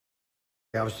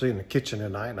I was in the kitchen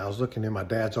tonight and I was looking in my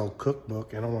dad's old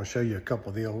cookbook, and I want to show you a couple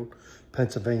of the old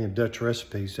Pennsylvania Dutch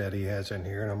recipes that he has in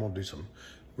here. And I'm going to do some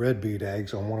red beet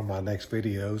eggs on one of my next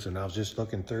videos. And I was just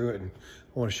looking through it and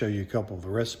I want to show you a couple of the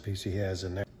recipes he has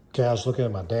in there. Okay, I was looking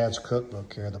at my dad's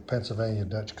cookbook here, the Pennsylvania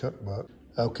Dutch cookbook.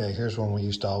 Okay, here's one we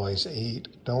used to always eat.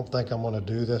 Don't think I'm going to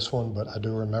do this one, but I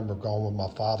do remember going with my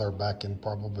father back in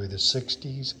probably the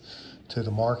 60s to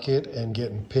the market and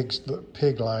getting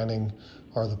pig lining,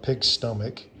 or the pig's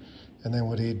stomach. And then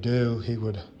what he'd do, he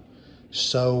put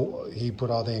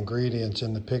all the ingredients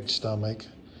in the pig's stomach,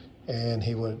 and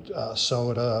he would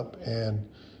sew it up and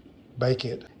bake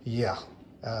it. Yeah,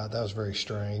 that was very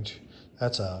strange.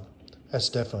 That's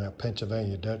definitely a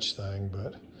Pennsylvania Dutch thing,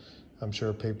 but I'm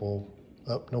sure people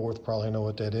up north probably know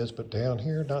what that is, but down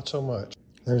here, not so much.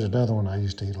 There's another one I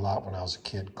used to eat a lot when I was a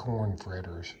kid, corn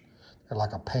fritters. They're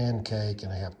like a pancake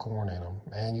and they have corn in them.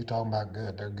 Man, you talking about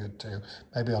good, they're good too.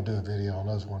 Maybe I'll do a video on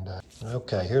those one day.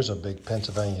 Okay, here's a big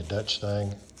Pennsylvania Dutch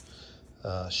thing.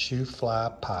 Shoe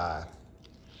fly pie.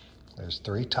 There's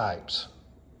 3 types.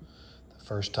 The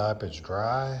first type is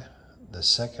dry. The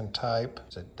second type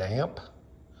is damp.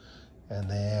 And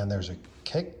then there's a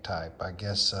cake type, I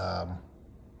guess.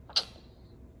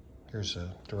 Here's the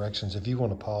directions. If you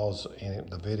want to pause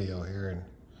the video here and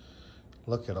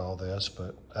look at all this,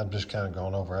 but I'm just kind of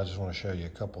going over. I just want to show you a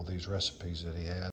couple of these recipes that he has.